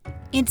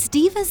It's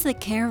Divas That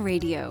Care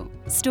Radio.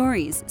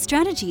 Stories,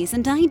 strategies,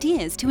 and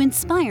ideas to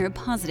inspire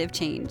positive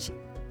change.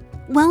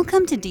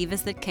 Welcome to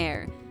Divas That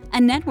Care,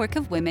 a network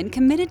of women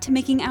committed to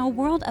making our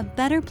world a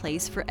better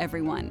place for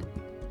everyone.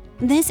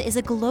 This is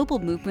a global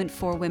movement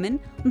for women,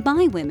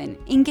 by women,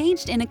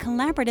 engaged in a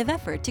collaborative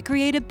effort to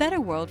create a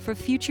better world for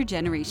future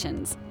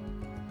generations.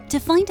 To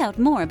find out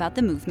more about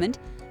the movement,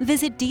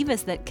 visit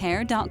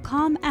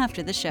divasthatcare.com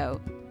after the show.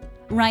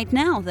 Right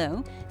now,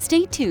 though,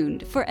 stay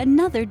tuned for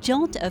another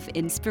jolt of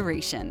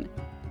inspiration.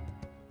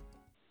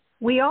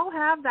 We all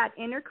have that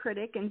inner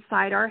critic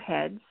inside our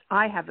heads.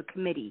 I have a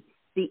committee,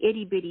 the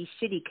itty bitty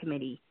shitty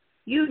committee.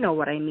 You know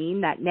what I mean,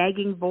 that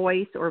nagging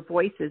voice or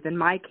voices in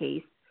my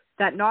case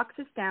that knocks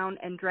us down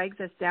and drags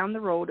us down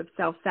the road of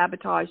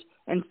self-sabotage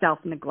and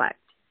self-neglect.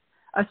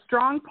 A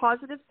strong,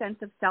 positive sense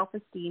of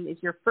self-esteem is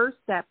your first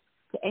step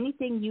to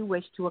anything you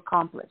wish to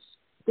accomplish.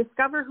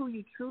 Discover who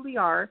you truly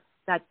are,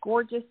 that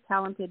gorgeous,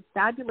 talented,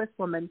 fabulous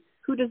woman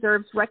who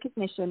deserves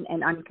recognition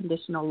and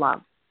unconditional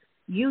love.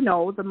 You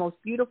know the most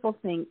beautiful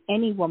thing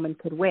any woman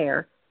could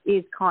wear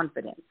is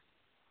confidence.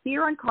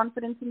 Here on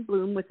Confidence in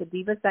Bloom with the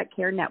Divas That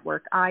Care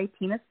Network, I,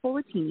 Tina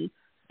Spolatini,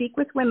 speak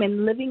with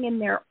women living in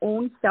their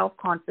own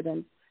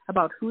self-confidence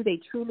about who they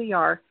truly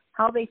are,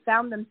 how they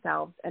found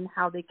themselves, and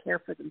how they care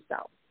for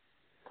themselves.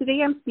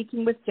 Today I'm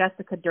speaking with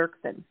Jessica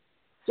Dirksen.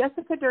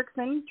 Jessica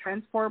Dirksen,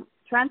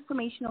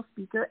 transformational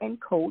speaker and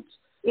coach,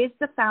 is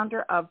the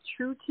founder of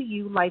True to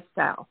You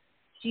Lifestyle.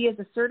 She is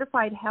a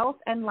certified health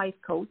and life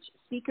coach,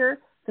 speaker,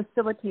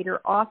 facilitator,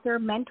 author,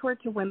 mentor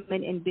to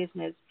women in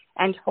business,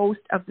 and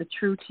host of the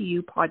True to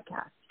You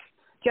podcast.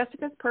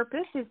 Jessica's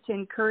purpose is to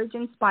encourage,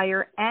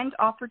 inspire, and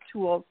offer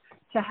tools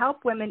to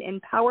help women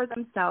empower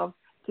themselves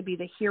to be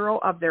the hero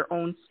of their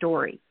own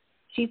story.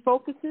 She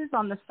focuses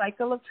on the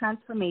cycle of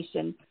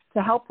transformation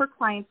to help her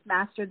clients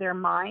master their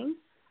minds,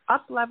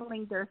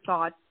 up-leveling their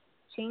thoughts,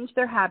 change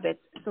their habits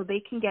so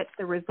they can get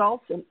the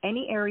results in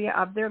any area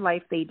of their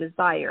life they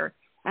desire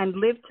and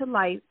live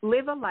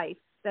a life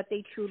that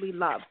they truly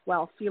love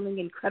while feeling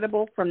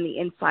incredible from the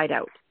inside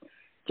out.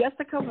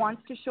 Jessica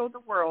wants to show the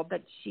world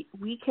that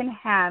we can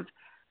have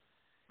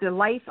the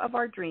life of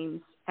our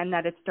dreams and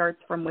that it starts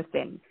from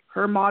within.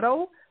 Her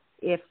motto,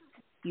 if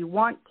you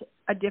want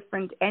a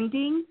different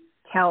ending,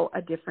 tell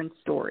a different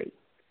story.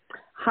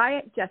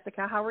 Hi,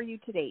 Jessica. How are you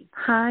today?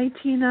 Hi,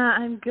 Tina.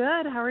 I'm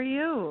good. How are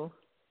you?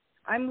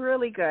 I'm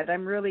really good.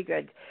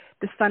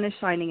 The sun is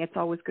shining. It's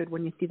always good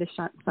when you see the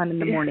sun in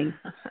the morning.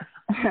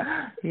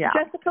 Yeah.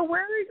 Jessica,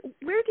 where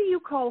do you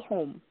call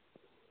home?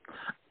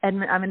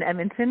 I'm in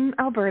Edmonton,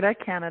 Alberta,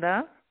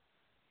 Canada.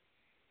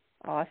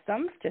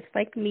 Awesome, just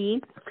like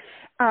me.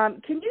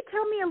 Can you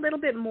tell me a little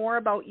bit more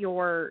about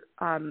your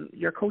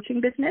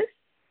coaching business?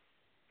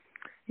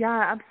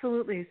 Yeah,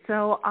 absolutely.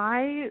 So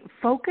I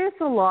focus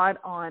a lot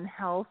on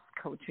health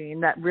coaching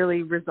that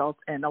really results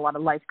in a lot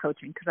of life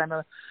coaching because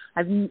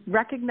I've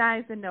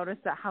recognized and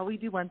noticed that how we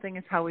do one thing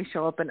is how we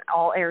show up in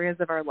all areas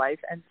of our life.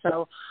 And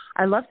so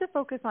I love to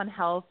focus on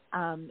health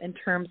in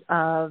terms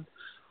of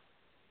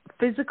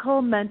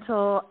physical,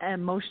 mental,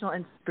 emotional,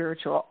 and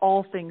spiritual,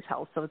 all things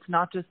health. So it's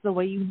not just the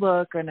way you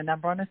look and a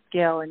number on a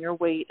scale and your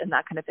weight and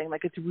that kind of thing.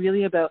 Like it's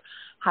really about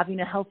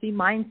having a healthy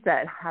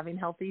mindset, having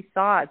healthy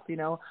thoughts,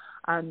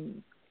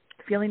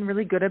 feeling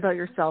really good about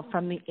yourself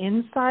from the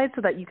inside so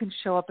that you can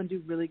show up and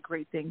do really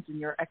great things in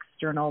your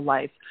external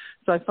life.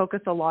 So I focus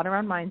a lot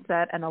around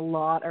mindset and a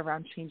lot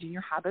around changing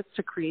your habits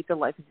to create the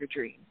life of your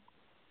dreams.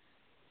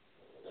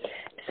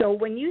 So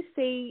when you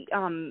say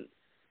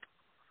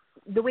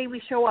the way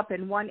we show up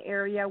in one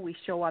area, we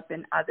show up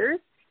in others,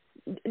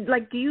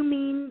 like do you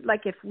mean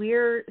like if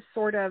we're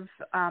sort of,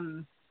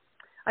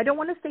 I don't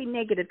want to say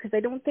negative because I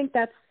don't think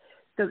that's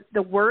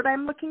the word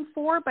I'm looking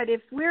for, but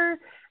if we're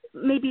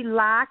maybe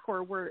lack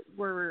or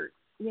we're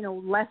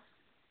less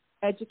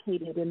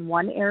educated in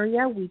one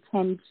area, we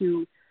tend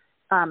to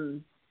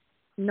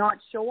not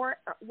show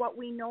what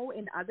we know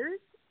in others.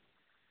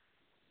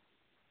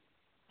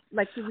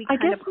 Like do we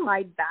kind of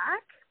hide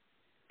back?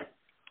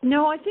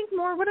 No, I think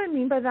more what I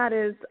mean by that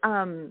is,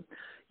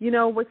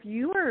 if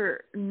you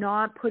are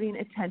not putting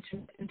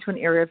attention into an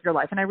area of your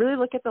life, and I really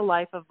look at the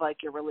life of like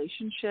your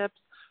relationships,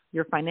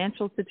 your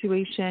financial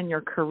situation,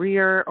 your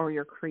career or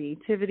your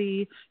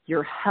creativity,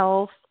 your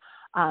health,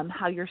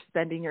 how you're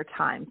spending your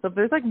time. So if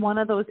there's like one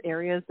of those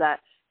areas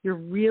that you're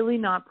really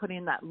not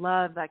putting that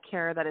love, that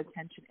care, that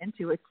attention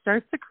into, it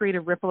starts to create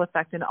a ripple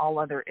effect in all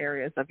other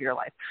areas of your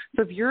life.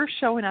 So if you're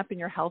showing up in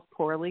your health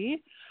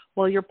poorly,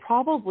 well, you're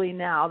probably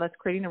now that's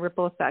creating a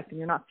ripple effect and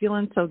you're not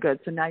feeling so good.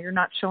 So now you're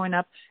not showing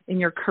up in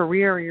your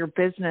career or your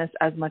business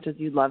as much as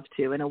you'd love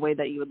to in a way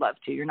that you would love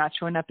to. You're not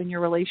showing up in your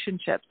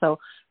relationship. So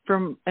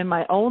in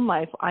my own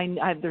life,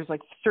 there's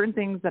like certain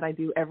things that I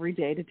do every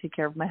day to take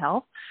care of my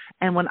health.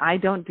 And when I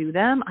don't do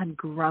them, I'm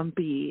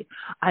grumpy.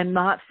 I'm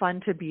not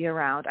fun to be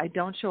around. I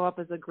don't show up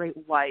as a great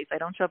wife. I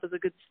don't show up as a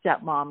good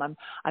stepmom.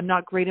 I'm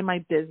not great in my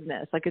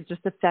business. Like it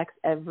just affects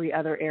every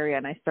other area.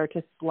 And I start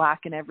to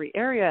slack in every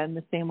area in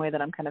the same way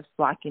that I'm kind of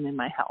slacking in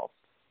my health.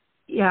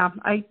 Yeah,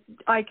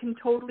 I can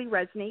totally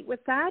resonate with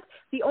that.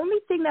 The only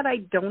thing that I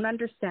don't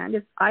understand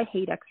is I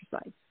hate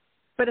exercise.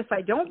 But if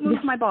I don't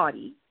move my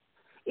body,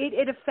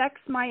 it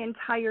affects my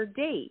entire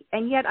day,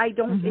 and yet I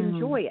don't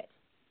enjoy it,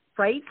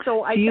 right?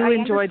 So do you I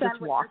enjoy understand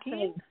just what walking? you're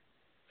saying.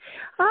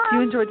 Do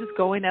you enjoy just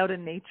going out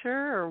in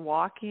nature or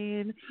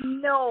walking?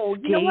 No, you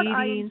skating, know what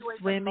I enjoy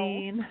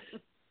swimming?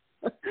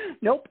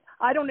 Nope,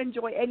 I don't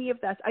enjoy any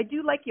of that. I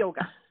do like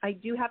yoga. I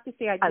do have to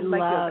say I do like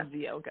yoga. I love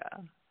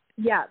yoga.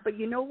 Yeah, but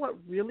you know what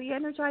really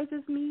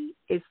energizes me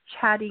is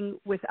chatting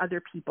with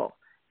other people.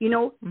 You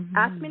know,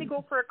 ask me to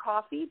go for a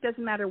coffee,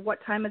 doesn't matter what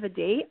time of the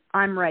day,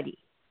 I'm ready,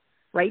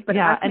 right? But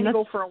ask me to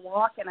go for a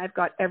walk, and I've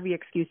got every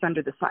excuse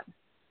under the sun.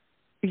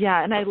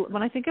 Yeah, and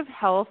when I think of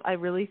health, I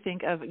really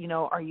think of,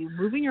 are you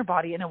moving your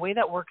body in a way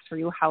that works for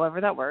you,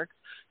 however that works?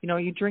 Are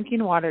you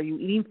drinking water? Are you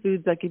eating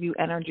foods that give you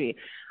energy?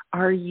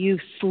 Are you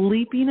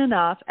sleeping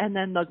enough? And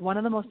then one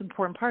of the most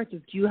important parts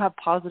is, do you have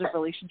positive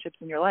relationships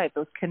in your life,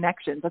 those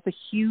connections? That's a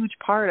huge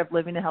part of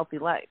living a healthy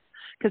life,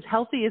 because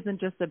healthy isn't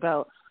just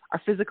about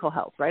our physical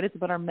health, right? It's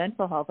about our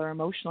mental health, our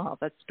emotional health,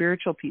 that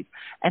spiritual piece.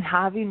 And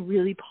having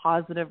really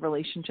positive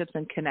relationships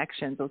and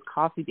connections, those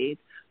coffee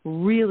dates,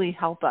 really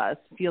help us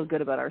feel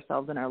good about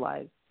ourselves and our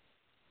lives.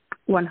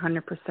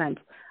 100%.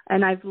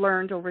 And I've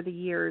learned over the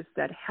years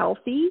that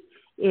healthy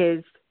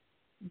is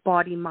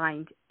body,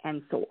 mind,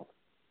 and soul.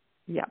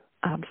 Yeah,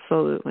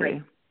 absolutely.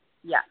 Right.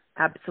 Yeah,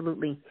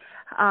 absolutely.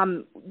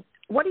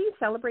 What are you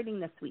celebrating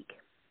this week?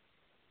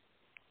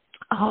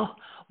 Oh,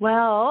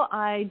 well,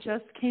 I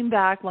just came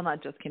back. Well,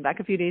 not just came back.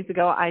 A few days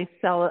ago,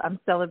 I'm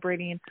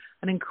celebrating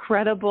an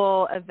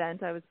incredible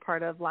event I was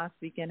part of last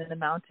weekend in the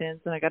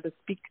mountains, and I got to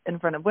speak in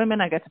front of women.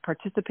 I got to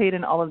participate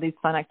in all of these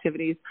fun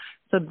activities.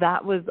 So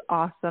that was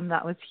awesome.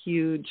 That was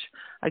huge.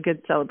 A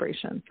good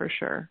celebration for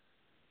sure.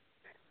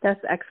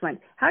 That's excellent.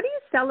 How do you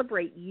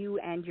celebrate you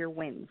and your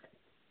wins?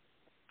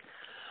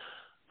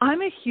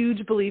 I'm a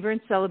huge believer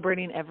in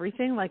celebrating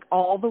everything, like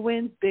all the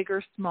wins, big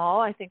or small.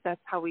 I think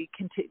that's how we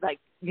can,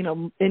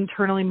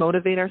 internally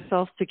motivate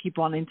ourselves to keep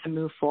wanting to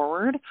move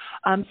forward.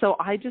 So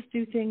I just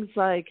do things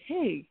like,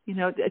 hey,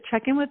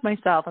 check in with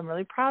myself. I'm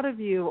really proud of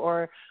you.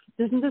 Or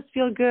doesn't this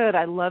feel good?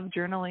 I love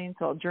journaling,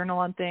 so I'll journal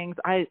on things.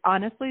 I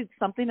honestly,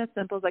 something as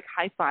simple as like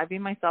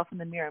high-fiving myself in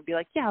the mirror and be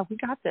like, yeah, we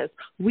got this.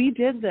 We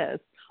did this.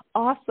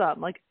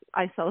 Awesome. Like,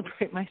 I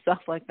celebrate myself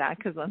like that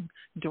because I'm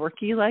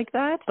dorky like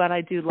that. But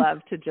I do love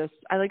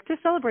I like to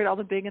celebrate all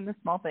the big and the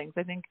small things.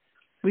 I think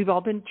we've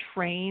all been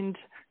trained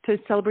to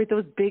celebrate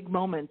those big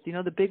moments,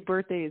 the big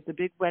birthdays, the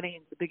big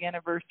weddings, the big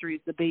anniversaries,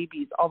 the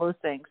babies, all those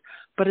things.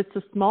 But it's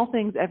the small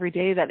things every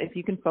day that if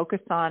you can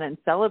focus on and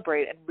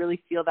celebrate and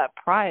really feel that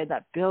pride,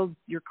 that builds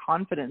your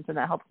confidence and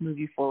that helps move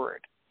you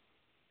forward.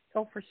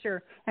 Oh, for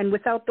sure. And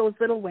without those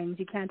little wins,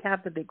 you can't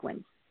have the big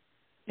wins.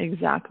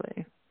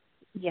 Exactly.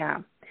 Yeah.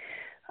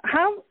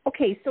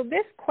 So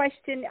this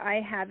question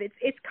I have,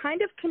 it's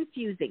kind of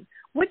confusing.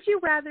 Would you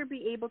rather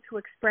be able to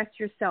express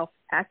yourself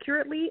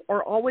accurately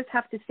or always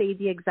have to say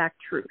the exact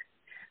truth?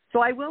 So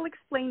I will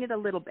explain it a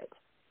little bit.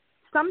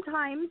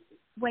 Sometimes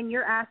when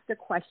you're asked a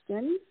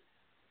question,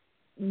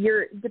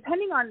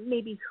 depending on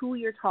maybe who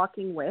you're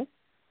talking with,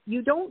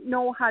 you don't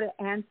know how to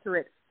answer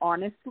it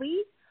honestly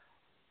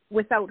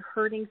without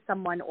hurting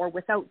someone or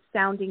without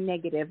sounding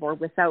negative or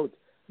without,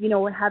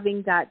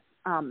 having that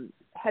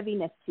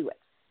heaviness to it.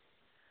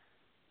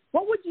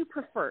 What would you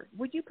prefer?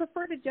 Would you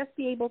prefer to just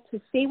be able to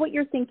say what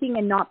you're thinking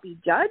and not be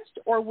judged?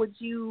 Or would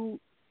you,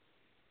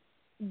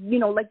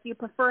 do you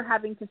prefer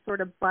having to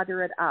sort of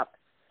butter it up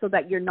so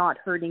that you're not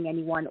hurting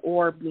anyone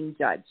or being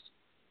judged?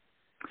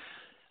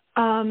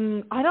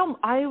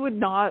 I would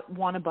not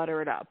want to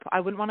butter it up.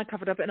 I wouldn't want to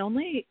cover it up, and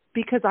only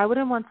because I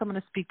wouldn't want someone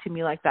to speak to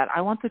me like that.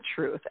 I want the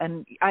truth.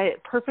 And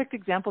perfect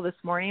example this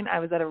morning, I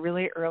was at a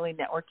really early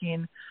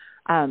networking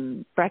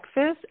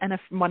breakfast, and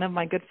one of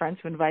my good friends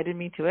who invited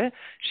me to it,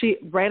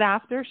 right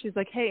after, she's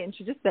like, hey, and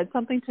she just said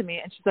something to me,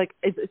 and she's like,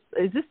 is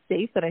this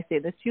safe that I say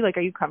this to you? Like,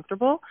 are you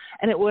comfortable?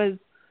 And it was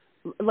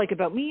like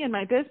about me and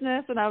my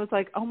business, and I was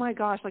like, oh my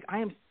gosh, like I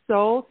am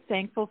so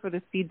thankful for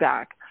this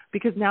feedback,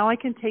 because now I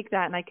can take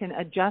that and I can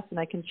adjust and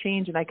I can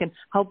change and I can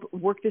help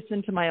work this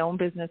into my own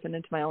business and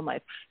into my own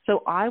life.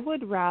 So I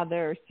would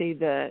rather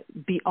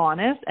be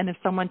honest, and if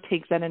someone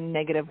takes that in a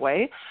negative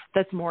way,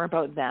 that's more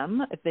about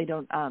them if they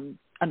don't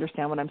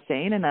understand what I'm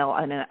saying, and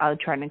I'll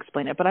try and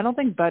explain it. But I don't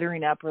think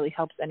buttering up really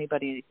helps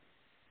anybody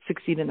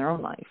succeed in their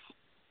own life.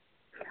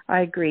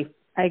 I agree.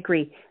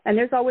 And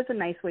there's always a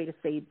nice way to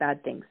say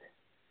bad things.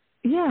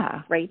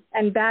 Yeah. Right.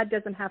 And bad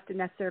doesn't have to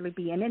necessarily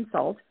be an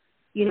insult.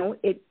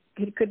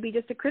 It could be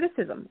just a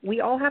criticism. We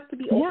all have to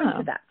be open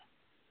to that.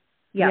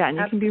 Yeah, and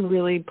you can be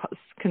really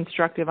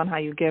constructive on how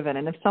you give it.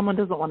 And if someone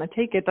doesn't want to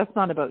take it, that's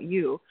not about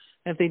you.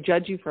 And if they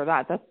judge you for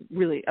that, that's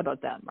really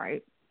about them,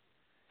 right?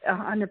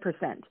 100%.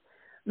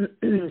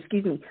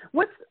 Excuse me.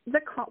 What's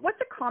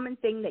a common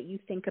thing that you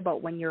think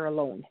about when you're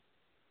alone?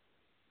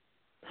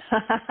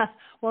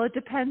 Well, it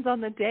depends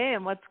on the day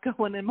and what's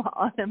going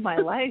on in my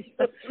life.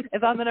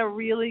 If I'm in a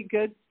really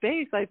good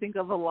space, I think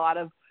of a lot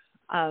of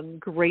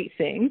great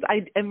things.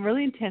 I am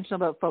really intentional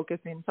about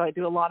focusing. So I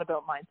do a lot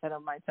about mindset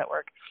and mindset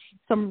work.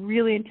 So I'm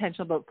really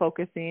intentional about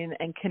focusing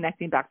and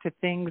connecting back to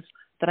things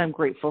that I'm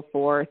grateful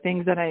for,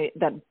 things that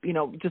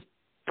just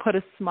put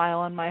a smile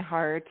on my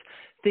heart,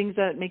 things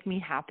that make me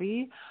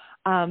happy.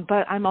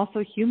 But I'm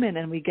also human,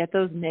 and we get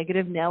those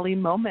negative Nelly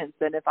moments.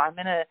 And if I'm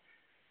in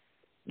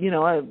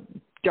a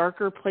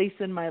darker place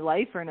in my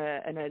life, or in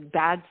a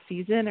bad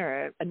season,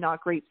 or a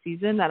not great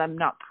season that I'm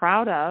not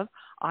proud of,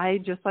 I,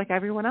 just like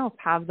everyone else,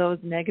 have those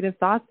negative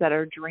thoughts that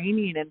are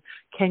draining. And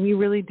can you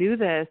really do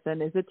this?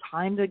 And is it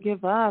time to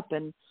give up?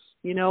 And,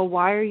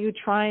 why are you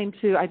trying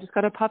to, I just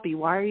got a puppy.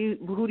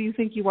 Who do you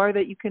think you are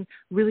that you can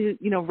really,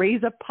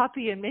 raise a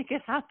puppy and make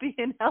it happy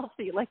and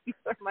healthy? Like, these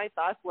are my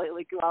thoughts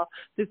lately. Well,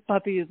 this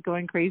puppy is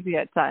going crazy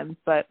at times,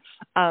 but,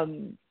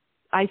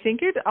 I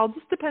think it all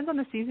just depends on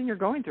the season you're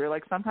going through.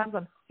 Like, sometimes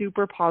I'm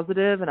super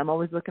positive and I'm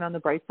always looking on the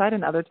bright side,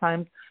 and other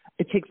times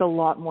it takes a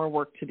lot more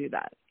work to do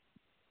that.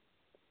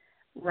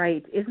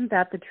 Right. Isn't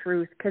that the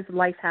truth? Because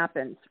life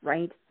happens,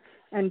 right?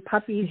 And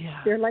puppies,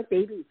 they're like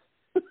babies.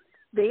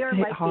 They are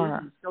like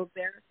babies. So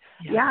they're,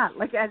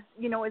 like, as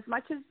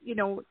much as,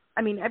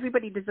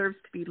 everybody deserves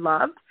to be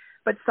loved,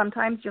 but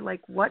sometimes you're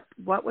like, what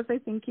was I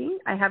thinking?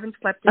 I haven't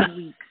slept in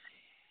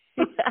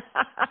weeks.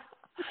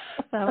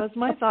 That was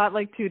my thought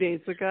like 2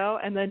 days ago.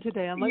 And then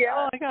today I'm like,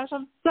 oh my gosh,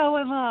 I'm so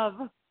in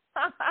love.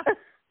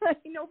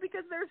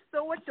 Because they're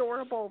so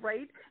adorable,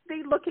 right?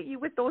 They look at you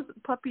with those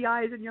puppy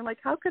eyes and you're like,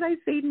 how could I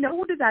say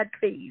no to that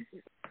face?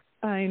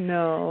 I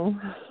know.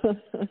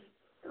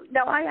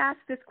 Now, I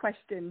asked this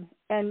question,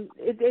 and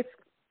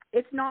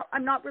it's not,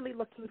 I'm not really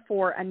looking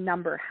for a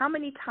number. How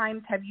many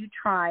times have you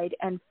tried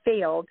and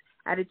failed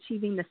at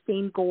achieving the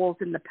same goals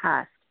in the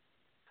past?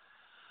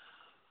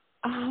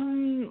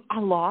 A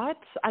lot.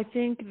 I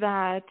think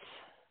that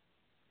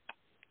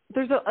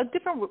there's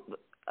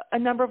a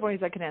number of ways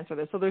I can answer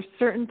this. So there's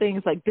certain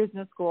things like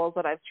business goals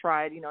that I've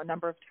tried, a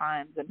number of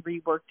times and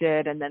reworked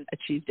it and then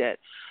achieved it.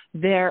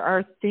 There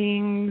are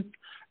things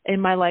in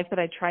my life that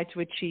I tried to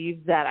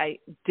achieve that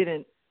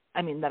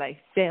that I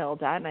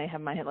failed at, and I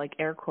have my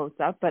air quotes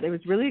up, but it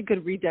was really a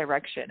good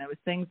redirection. It was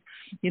things,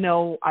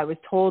 I was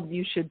told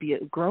you should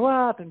grow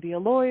up and be a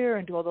lawyer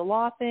and do all the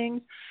law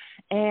things.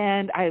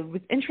 And I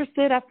was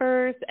interested at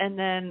first, and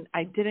then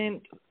I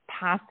didn't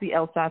pass the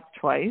LSATs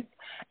twice.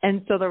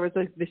 And so there was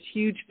this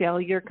huge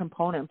failure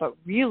component, but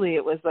really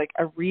it was like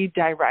a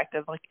redirect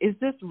of is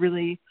this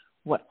really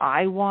what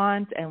I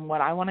want and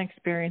what I want to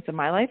experience in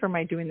my life, or am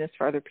I doing this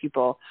for other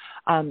people?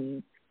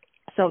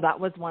 So that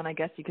was one, I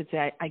guess you could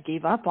say I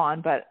gave up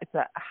on, but it's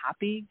a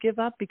happy give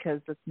up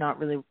because it's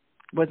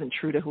wasn't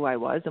true to who I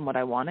was and what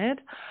I wanted.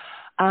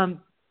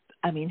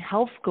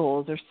 Health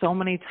goals. There's so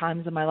many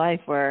times in my life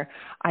where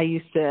I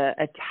used to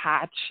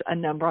attach a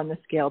number on the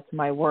scale to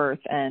my worth.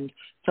 And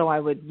so I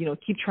would,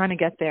 keep trying to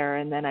get there,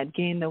 and then I'd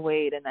gain the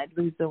weight and I'd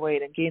lose the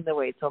weight and gain the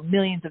weight. So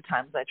millions of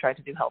times I tried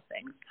to do health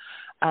things.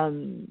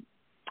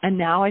 And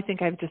now I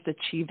think I've just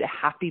achieved a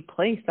happy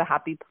place, a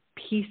happy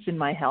peace in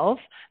my health.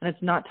 And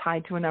it's not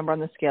tied to a number on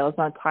the scale. It's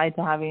not tied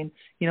to having,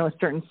 a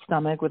certain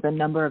stomach with a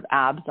number of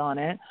abs on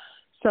it.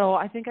 So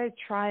I think I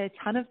try a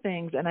ton of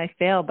things and I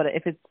fail, but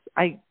if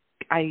I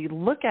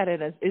look at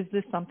it as, is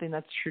this something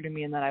that's true to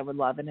me and that I would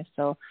love? And if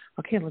so,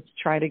 okay, let's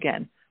try it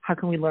again. How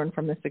can we learn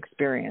from this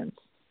experience?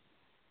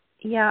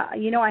 Yeah,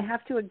 I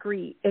have to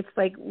agree. It's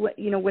like,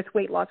 with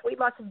weight loss. Weight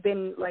loss has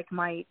been like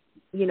my,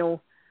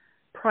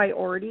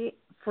 priority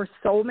for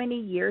so many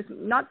years,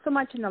 not so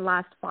much in the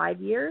last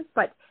 5 years,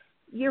 but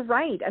you're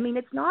right.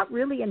 It's not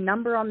really a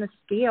number on the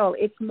scale.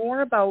 It's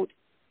more about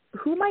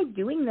who am I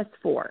doing this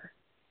for?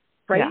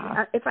 Right?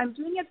 Yeah. If I'm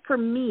doing it for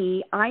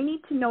me, I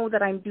need to know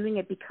that I'm doing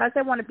it because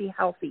I want to be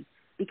healthy,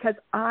 because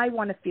I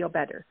want to feel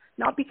better,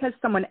 not because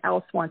someone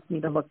else wants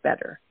me to look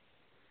better.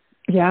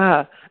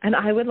 Yeah. And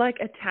I would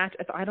attach,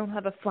 if I don't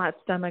have a flat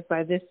stomach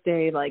by this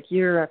day,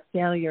 you're a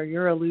failure,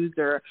 you're a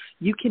loser,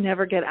 you can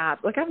never get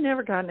abs. I've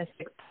never gotten a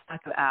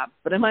 6-pack of abs,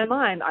 but in my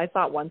mind, I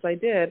thought once I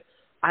did,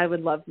 I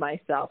would love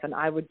myself and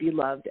I would be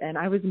loved. And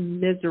I was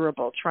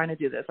miserable trying to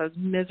do this. I was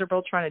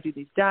miserable trying to do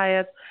these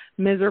diets,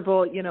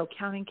 miserable,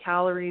 counting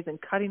calories and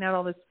cutting out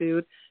all this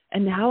food.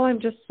 And now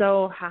I'm just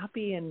so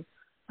happy and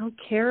I don't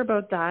care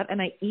about that.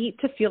 And I eat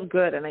to feel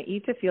good and I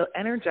eat to feel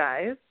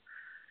energized.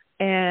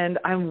 And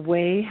I'm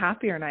way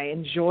happier and I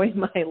enjoy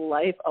my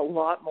life a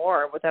lot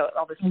more without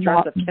all the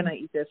stress of, can I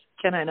eat this?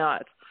 Can I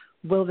not?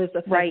 Will this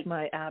affect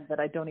my ab that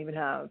I don't even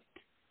have?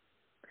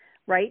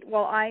 Right.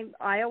 Well,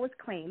 I always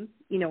claim,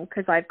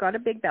 because I've got a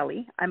big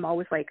belly, I'm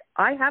always like,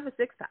 I have a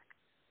 6-pack.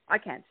 I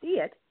can't see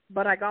it,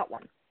 but I got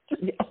one.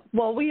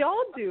 Well, we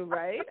all do,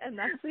 right? And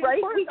that's the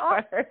important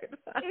part.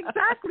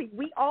 Exactly.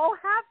 We all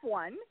have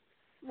one,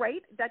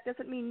 right? That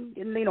doesn't mean,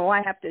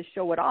 I have to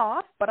show it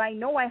off, but I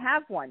know I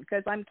have one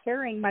because I'm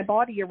carrying my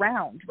body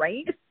around,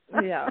 right?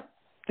 Yeah,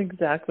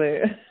 exactly.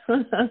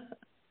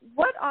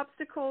 What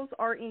obstacles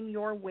are in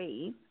your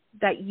way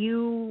that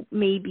you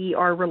maybe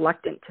are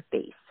reluctant to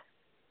face?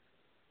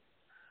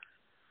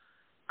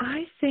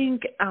 I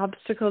think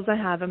obstacles I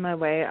have in my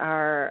way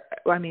are,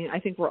 I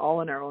think we're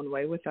all in our own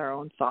way with our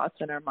own thoughts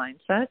and our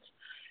mindsets.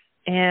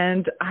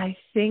 And I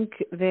think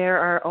there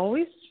are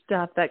always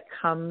stuff that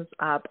comes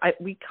up.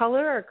 We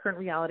color our current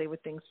reality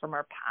with things from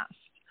our past.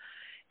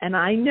 And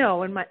I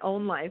know in my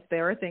own life,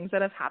 there are things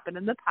that have happened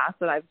in the past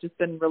that I've just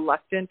been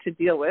reluctant to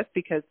deal with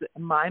because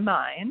in my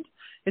mind,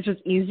 it's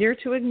just easier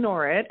to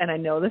ignore it. And I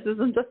know this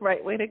isn't the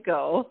right way to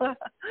go.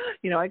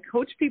 I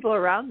coach people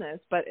around this,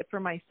 but for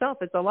myself,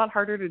 it's a lot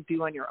harder to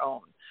do on your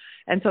own.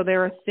 And so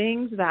there are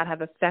things that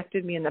have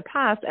affected me in the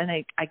past, and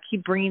I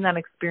keep bringing that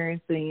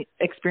experience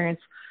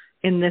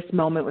in this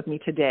moment with me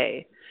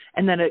today.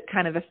 And then it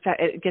kind of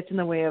it gets in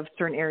the way of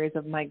certain areas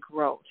of my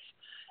growth.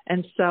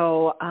 And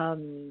so,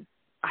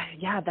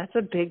 that's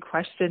a big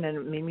question, and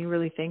it made me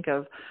really think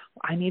of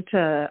I need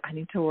to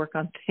work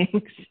on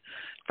things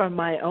from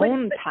my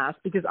own past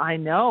because I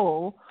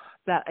know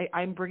that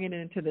I'm bringing it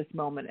into this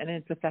moment, and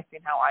it's affecting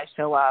how I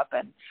show up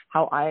and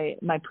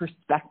my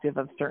perspective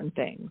of certain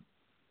things.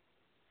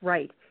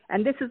 Right,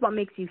 and this is what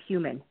makes you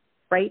human,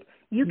 right?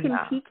 You can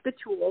teach the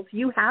tools.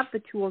 You have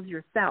the tools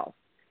yourself,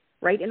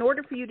 right? In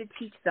order for you to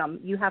teach them,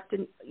 you have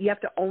to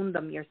own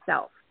them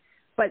yourself.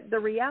 But the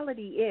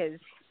reality is,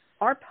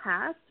 our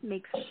past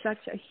makes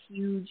such a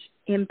huge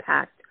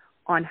impact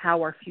on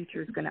how our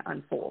future is going to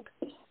unfold.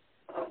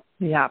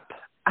 Yep,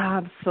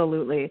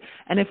 absolutely.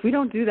 And if we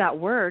don't do that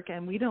work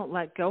and we don't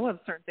let go of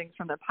certain things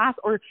from the past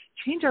or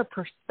change our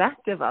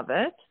perspective of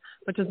it,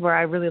 which is where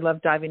I really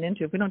love diving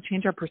into, if we don't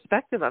change our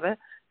perspective of it,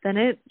 then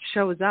it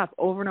shows up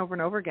over and over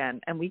and over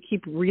again, and we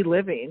keep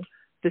reliving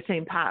the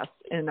same past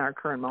in our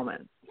current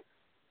moment.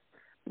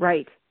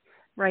 Right.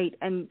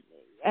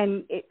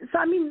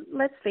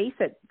 Let's face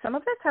it, some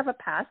of us have a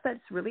past that's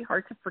really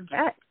hard to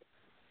forget,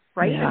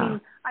 right? Yeah.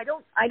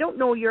 I don't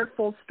know your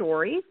full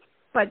story,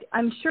 but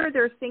I'm sure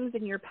there's things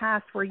in your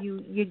past where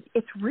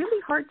it's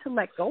really hard to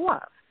let go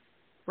of,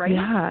 right?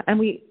 Yeah, and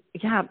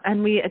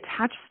we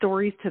attach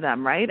stories to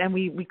them, right? And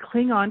we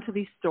cling on to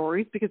these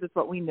stories because it's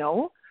what we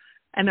know,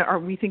 or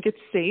we think it's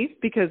safe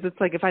because it's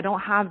like, if I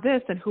don't have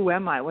this, then who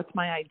am I? What's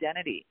my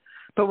identity?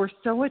 But we're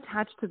so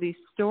attached to these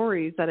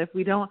stories that if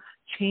we don't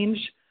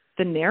change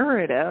the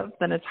narrative,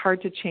 then it's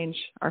hard to change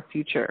our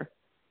future.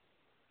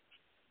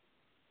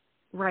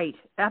 Right.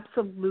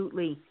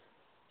 Absolutely.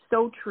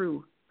 So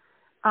true.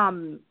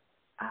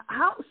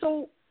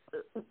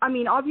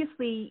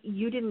 Obviously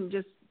you didn't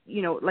just,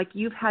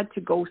 you've had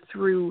to go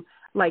through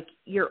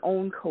your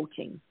own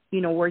coaching,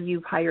 where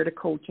you've hired a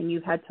coach and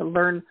you've had to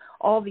learn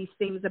all these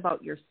things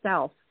about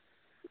yourself.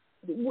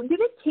 Did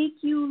it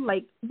take you,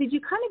 did you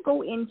kind of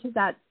go into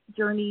that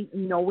journey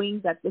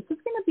knowing that this is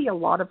going to be a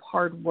lot of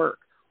hard work?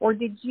 Or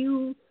did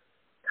you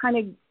kind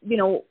of,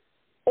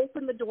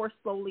 open the door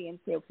slowly and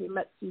say, okay,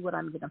 let's see what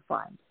I'm going to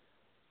find?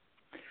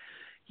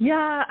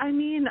 Yeah,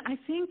 I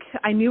think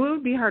I knew it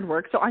would be hard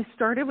work. So I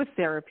started with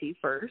therapy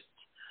first.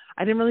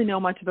 I didn't really know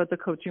much about the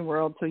coaching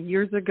world. So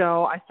years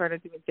ago, I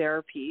started doing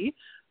therapy,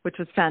 which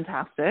was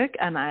fantastic,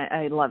 and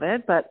I love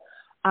it. But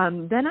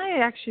then I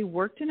actually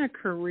worked in a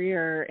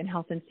career in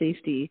health and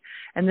safety,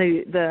 and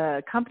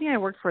the company I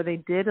worked for, they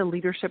did a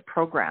leadership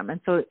program.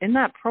 And so in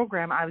that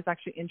program, I was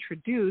actually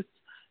introduced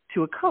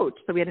to a coach.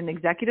 So we had an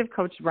executive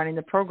coach running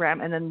the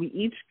program, and then we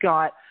each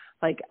got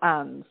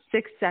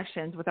 6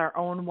 sessions with our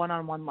own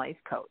one-on-one life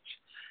coach.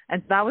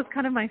 And that was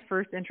kind of my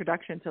first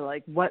introduction to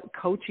what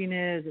coaching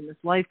is and this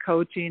life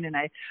coaching. And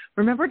I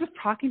remember just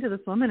talking to this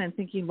woman and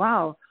thinking,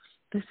 wow,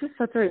 this is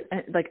such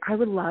I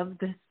would love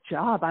this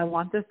job. I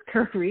want this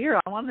career.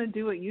 I want to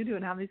do what you do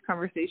and have these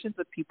conversations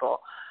with people.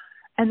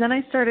 And then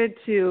I started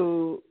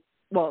to,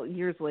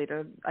 years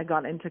later, I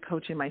got into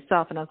coaching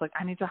myself, and I was like,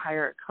 I need to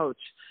hire a coach.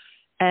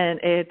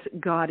 And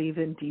it got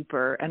even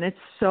deeper, and it's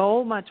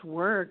so much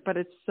work, but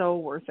it's so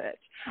worth it.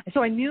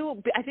 So I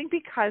think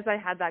because I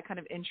had that kind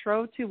of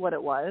intro to what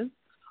it was,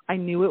 I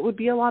knew it would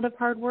be a lot of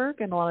hard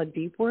work and a lot of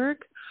deep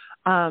work.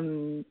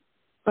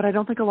 But I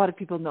don't think a lot of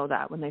people know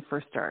that when they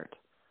first start.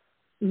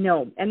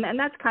 No. And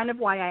that's kind of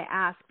why I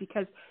ask,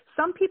 because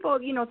some people,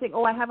 think,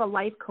 oh, I have a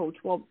life coach.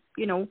 Well,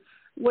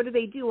 what do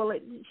they do? Well,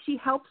 she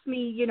helps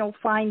me,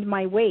 find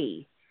my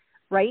way,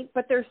 right?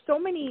 But there's so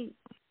many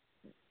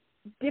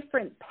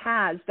different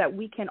paths that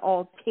we can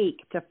all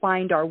take to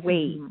find our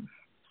way. Mm-hmm.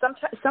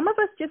 Some of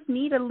us just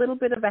need a little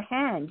bit of a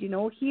hand,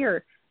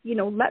 here,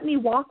 let me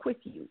walk with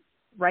you,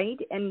 right?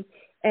 And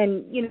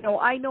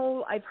I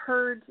know I've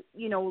heard,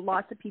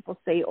 lots of people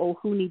say, oh,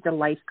 who needs a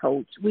life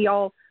coach? We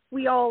all,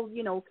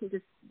 can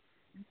just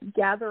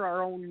gather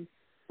our own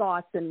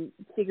thoughts and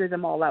figure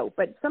them all out.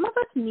 But some of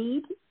us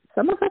need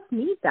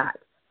that,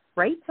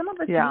 right? Some of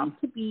us need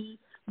to be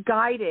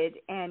guided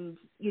and,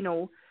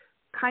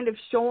 kind of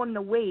shown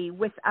the way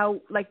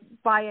without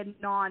by a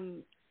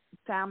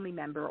non-family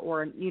member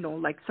or,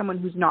 someone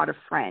who's not a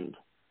friend.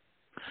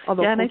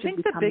 Although and I think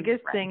the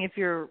biggest thing, if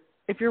you're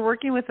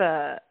working with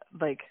a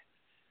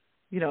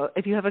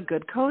if you have a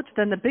good coach,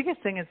 then the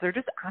biggest thing is they're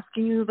just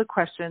asking you the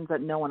questions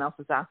that no one else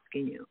is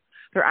asking you.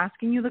 They're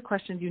asking you the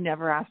questions you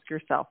never ask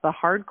yourself, the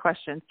hard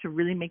questions to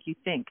really make you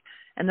think.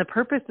 And the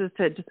purpose is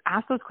to just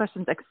ask those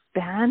questions,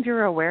 expand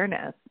your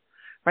awareness,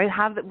 right?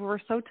 We're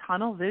so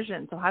tunnel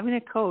vision. So having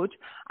a coach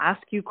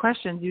ask you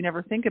questions you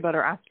never think about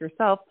or ask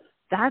yourself,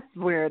 that's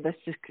where the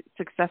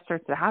success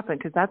starts to happen,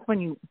 because that's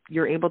when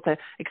you're able to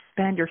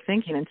expand your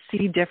thinking and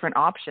see different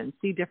options,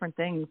 see different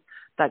things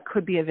that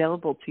could be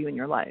available to you in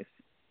your life.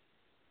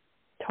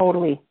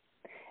 Totally.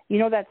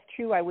 That's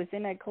true. I was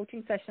in a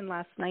coaching session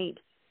last night,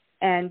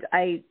 and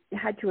I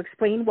had to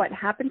explain what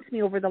happened to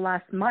me over the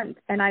last month.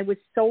 And I was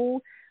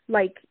so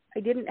I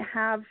didn't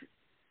have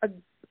a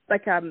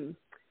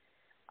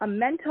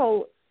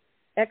mental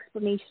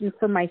explanation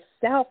for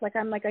myself.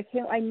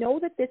 I know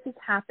that this has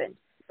happened,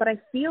 but I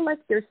feel like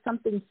there's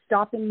something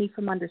stopping me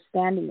from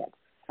understanding it.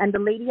 And the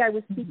lady I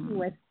was speaking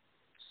with,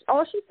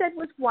 all she said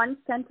was one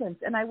sentence.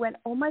 And I went,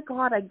 oh my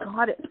God, I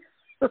got it.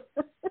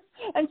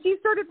 And she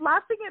started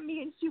laughing at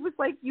me, and she was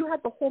like, you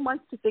had the whole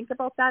month to think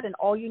about that, and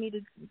all you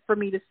needed for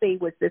me to say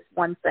was this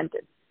one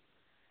sentence.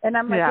 And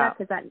I'm like, yeah,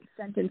 because that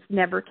sentence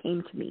never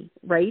came to me,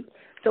 right?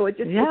 So it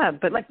just,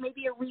 but like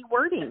maybe a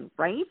rewording,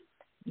 right?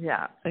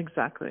 Yeah,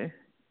 exactly.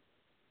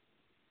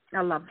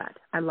 I love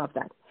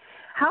that.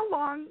 How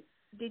long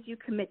did you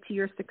commit to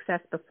your success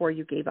before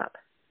you gave up?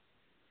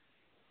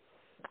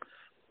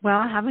 Well,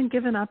 I haven't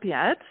given up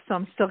yet, so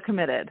I'm still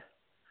committed.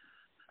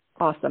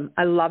 Awesome.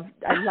 I love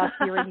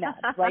hearing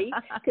that, right?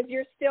 Because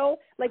you're still,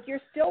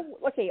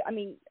 okay, I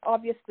mean,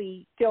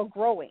 obviously still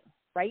growing,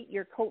 right?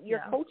 Your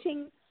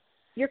coaching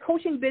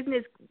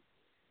business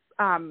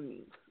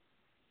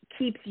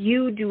keeps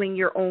you doing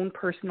your own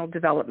personal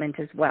development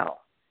as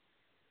well.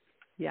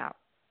 Yeah,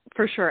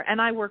 for sure.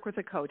 And I work with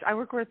a coach. I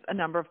work with a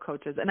number of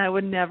coaches, and I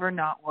would never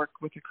not work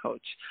with a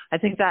coach. I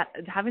think that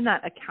having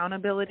that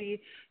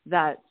accountability,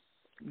 that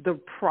the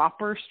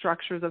proper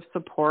structures of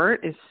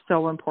support is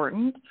so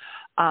important.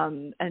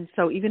 And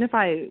so even if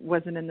I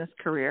wasn't in this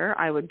career,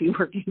 I would be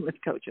working with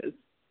coaches.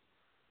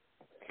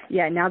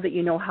 Yeah, now that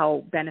you know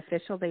how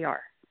beneficial they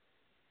are.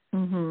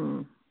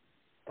 Mm-hmm.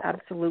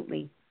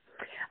 Absolutely.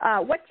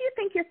 What do you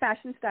think your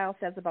fashion style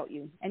says about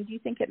you? And do you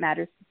think it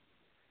matters?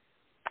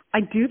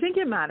 I do think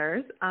it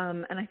matters.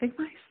 And I think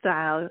my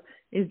style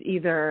is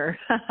either,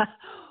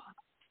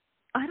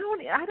 I don't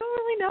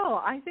really know.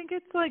 I think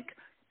it's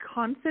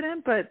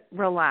confident but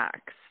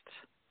relaxed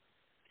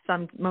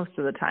most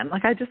of the time.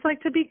 I just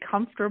like to be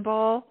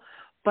comfortable,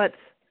 but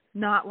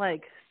not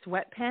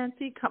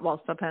sweatpantsy.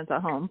 Well, sweatpants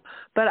at home,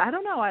 but I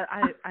don't know.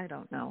 I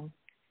don't know.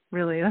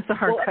 Really, that's a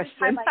hard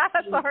question.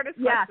 That's the hardest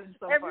question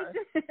so far.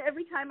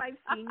 Every time I've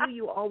seen you,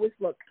 you always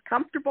look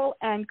comfortable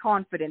and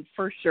confident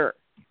for sure.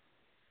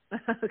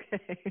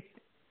 Okay.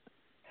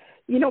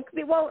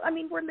 Well, I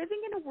mean, we're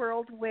living in a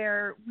world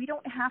where we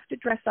don't have to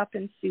dress up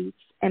in suits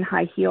and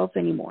high heels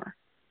anymore.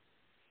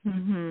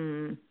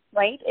 Mm-hmm.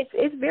 Right?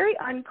 It's very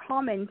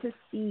uncommon to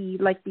see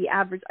the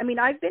average. I mean,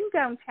 I've been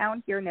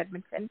downtown here in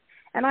Edmonton,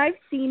 and I've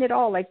seen it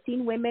all. I've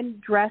seen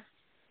women dressed,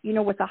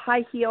 with the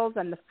high heels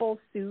and the full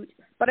suit,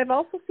 but I've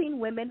also seen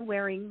women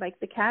wearing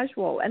the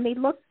casual, and they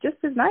look just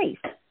as nice.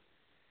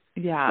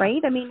 Yeah.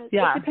 Right? I mean,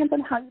 it depends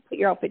on how you put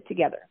your outfit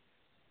together.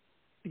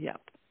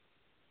 Yep.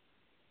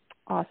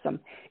 Awesome.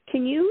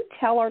 Can you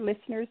tell our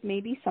listeners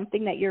maybe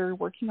something that you're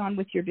working on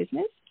with your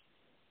business?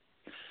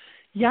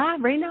 Yeah,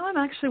 right now I'm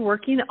actually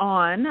working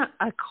on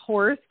a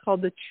course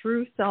called the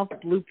True Self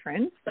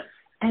Blueprint.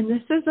 And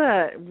this is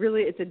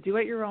it's a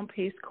do-at-your-own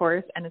pace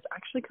course, and it's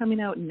actually coming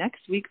out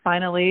next week,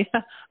 finally.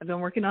 I've been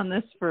working on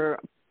this for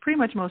pretty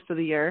much most of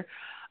the year,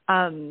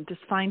 just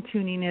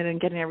fine-tuning it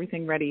and getting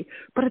everything ready.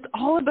 But it's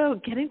all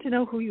about getting to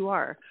know who you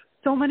are.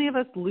 So many of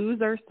us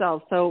lose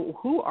ourselves. So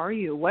who are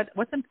you?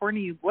 What's important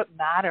to you? What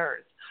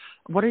matters?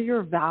 What are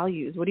your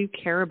values? What do you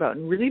care about?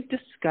 And really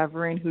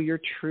discovering who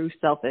your true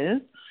self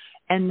is.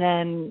 And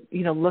then,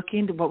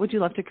 looking to what would you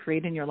love to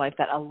create in your life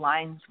that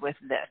aligns with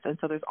this. And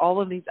so there's all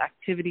of these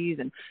activities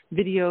and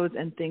videos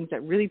and things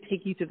that really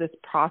take you through this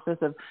process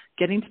of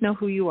getting to know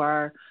who you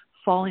are,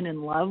 falling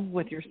in love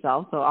with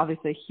yourself. So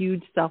obviously a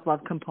huge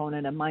self-love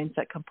component, a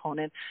mindset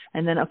component.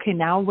 And then, okay,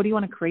 now what do you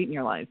want to create in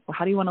your life? Well,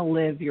 how do you want to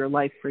live your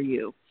life for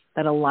you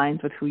that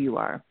aligns with who you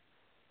are?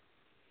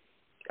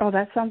 Oh,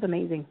 that sounds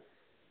amazing.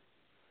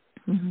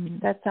 Mm-hmm.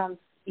 That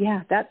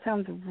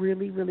sounds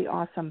really, really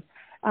awesome.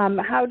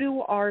 How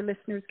do our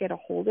listeners get a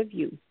hold of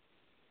you?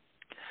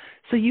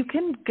 So you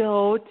can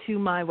go to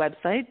my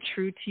website,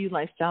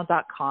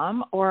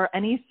 truetoyoulifestyle.com, or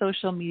any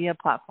social media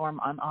platform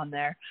I'm on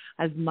there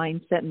as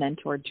Mindset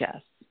Mentor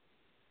Jess.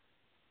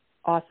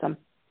 Awesome.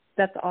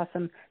 That's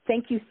awesome.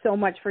 Thank you so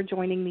much for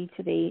joining me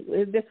today.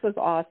 This was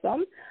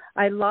awesome.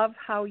 I love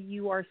how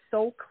you are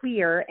so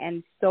clear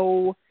and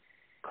so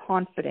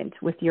confident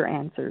with your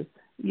answers.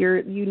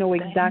 You know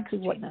exactly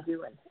what you're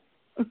doing.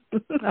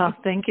 Oh,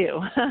 thank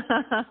you.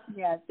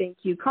 Yeah, thank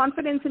you.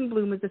 Confidence in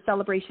Bloom is a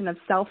celebration of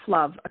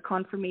self-love, a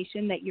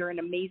confirmation that you're an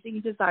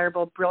amazing,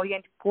 desirable,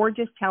 brilliant,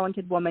 gorgeous,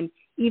 talented woman,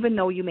 even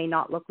though you may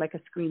not look like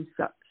a screen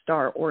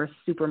star or a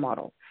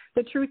supermodel.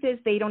 The truth is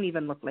they don't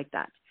even look like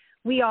that.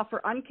 We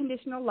offer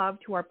unconditional love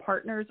to our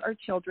partners, our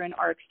children,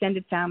 our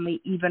extended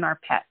family, even our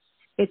pets.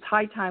 It's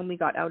high time we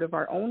got out of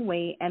our own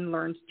way and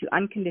learned to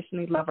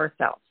unconditionally love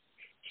ourselves.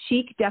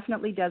 Chic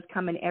definitely does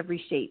come in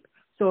every shape.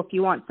 So if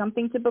you want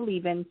something to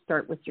believe in,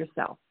 start with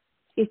yourself.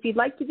 If you'd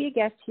like to be a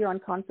guest here on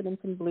Confidence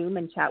in Bloom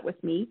and chat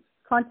with me,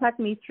 contact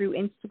me through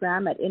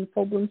Instagram at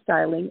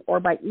InfoBloomStyling or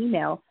by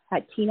email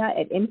at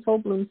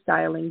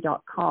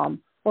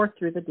tina@infobloomstyling.com or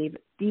through the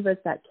Divas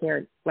That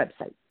Care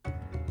website.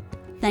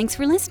 Thanks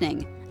for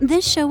listening.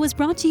 This show was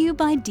brought to you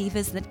by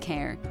Divas That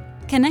Care.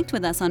 Connect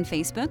with us on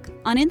Facebook,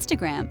 on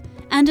Instagram,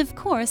 and of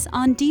course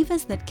on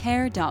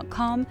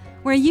divasthatcare.com,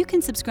 where you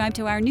can subscribe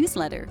to our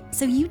newsletter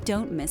so you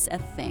don't miss a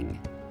thing.